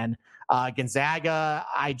Four again. Gonzaga,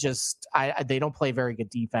 they don't play very good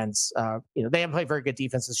defense. They haven't played very good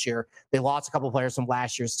defense this year. They lost a couple of players from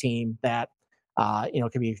last year's team that,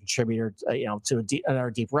 could be a contributor, to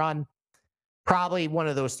another deep run. Probably one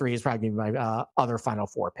of those 3 is probably my other Final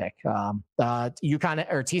Four pick.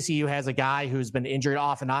 UConn or TCU has a guy who's been injured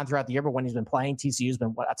off and on throughout the year, but when he's been playing, TCU's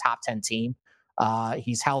been a top 10 team.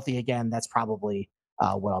 He's healthy again. That's probably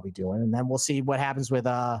what I'll be doing. And then we'll see what happens with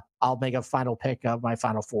I'll make a final pick of my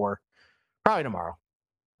Final Four probably tomorrow.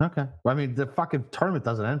 Okay. Well, I mean, the fucking tournament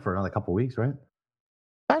doesn't end for another couple of weeks, right?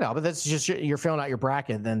 I know, but that's just you're filling out your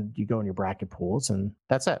bracket. Then you go in your bracket pools, and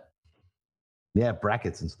that's it. Yeah,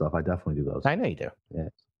 brackets and stuff. I definitely do those. I know you do. Yeah.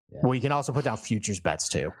 Well, you can also put down futures bets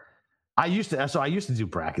too. I used to do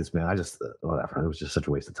brackets, man. I just whatever. It was just such a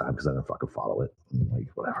waste of time because I didn't fucking follow it. Like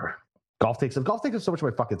whatever. Golf takes up so much of my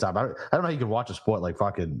fucking time. I don't know how you can watch a sport like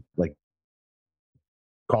fucking like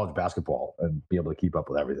college basketball and be able to keep up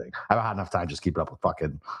with everything. I haven't had enough time just keep up with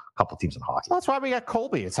fucking a couple teams in hockey. Well, that's why we got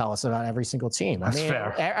Colby to tell us about every single team. That's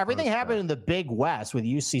fair. Everything happened in the Big West with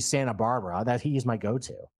UC Santa Barbara. That he's my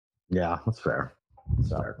go-to. Yeah, that's fair.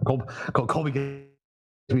 Fair. Colby gets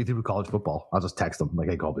me through college football. I'll just text him like,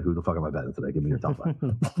 "Hey, Colby, who the fuck am I betting today? Give me your top 5."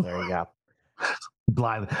 There you go.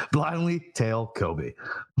 Blindly tail Kobe.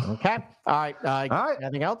 Okay. All right. All right.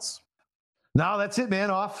 Anything else? No, that's it, man.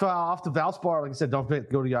 Off to Valspar. Like I said, don't forget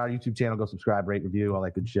to go to our YouTube channel, go subscribe, rate, review, all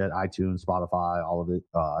that good shit. iTunes, Spotify, all of it.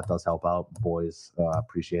 It does help out, boys.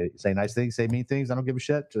 Appreciate it. Say nice things, say mean things. I don't give a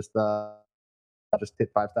shit. Just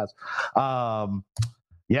hit 5 stars.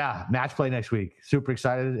 Yeah, match play next week. Super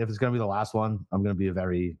excited. If it's gonna be the last one, I'm gonna be a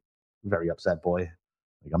very, very upset boy.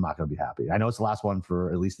 Like, I'm not going to be happy. I know it's the last one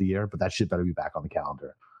for at least a year, but that shit better be back on the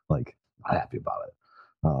calendar. Like, not happy about it.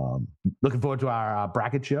 Looking forward to our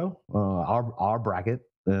bracket show, our bracket.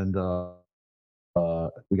 And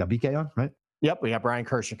we got BK on, right? Yep, we got Brian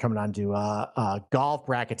Kirscher coming on to golf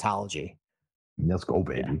bracketology. Let's go,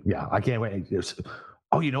 baby. Yeah, I can't wait.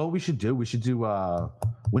 Oh, you know what we should do? We should do,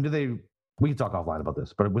 when do they, we can talk offline about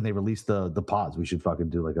this, but when they release the pods, we should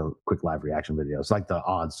fucking do like a quick live reaction video. It's like the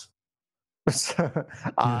odds.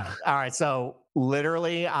 All right, so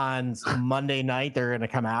literally on Monday night they're going to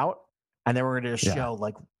come out, and then we're going to show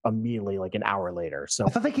like immediately, like an hour later. So I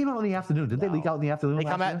thought they came out in the afternoon. Did they leak out in the afternoon? They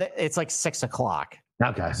come out. It's like 6:00.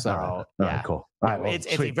 Okay, so all right, cool. All right, well, it's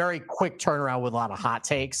a very quick turnaround with a lot of hot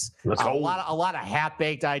takes. Let's go. A lot of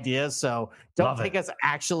half-baked ideas. So don't take us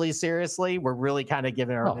actually seriously. We're really kind of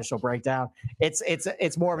giving our initial breakdown.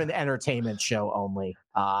 It's more of an entertainment show only,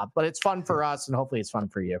 but it's fun for us, and hopefully it's fun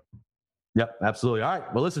for you. Yep, absolutely. All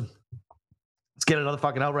right. Well, listen, let's get another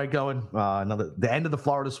fucking outright going. The end of the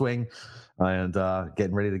Florida swing, and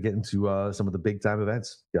getting ready to get into some of the big time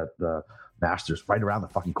events. Got the Masters right around the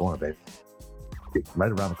fucking corner, babe.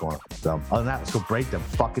 Right around the corner. So other than that, let's go break them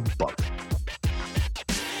fucking bugs.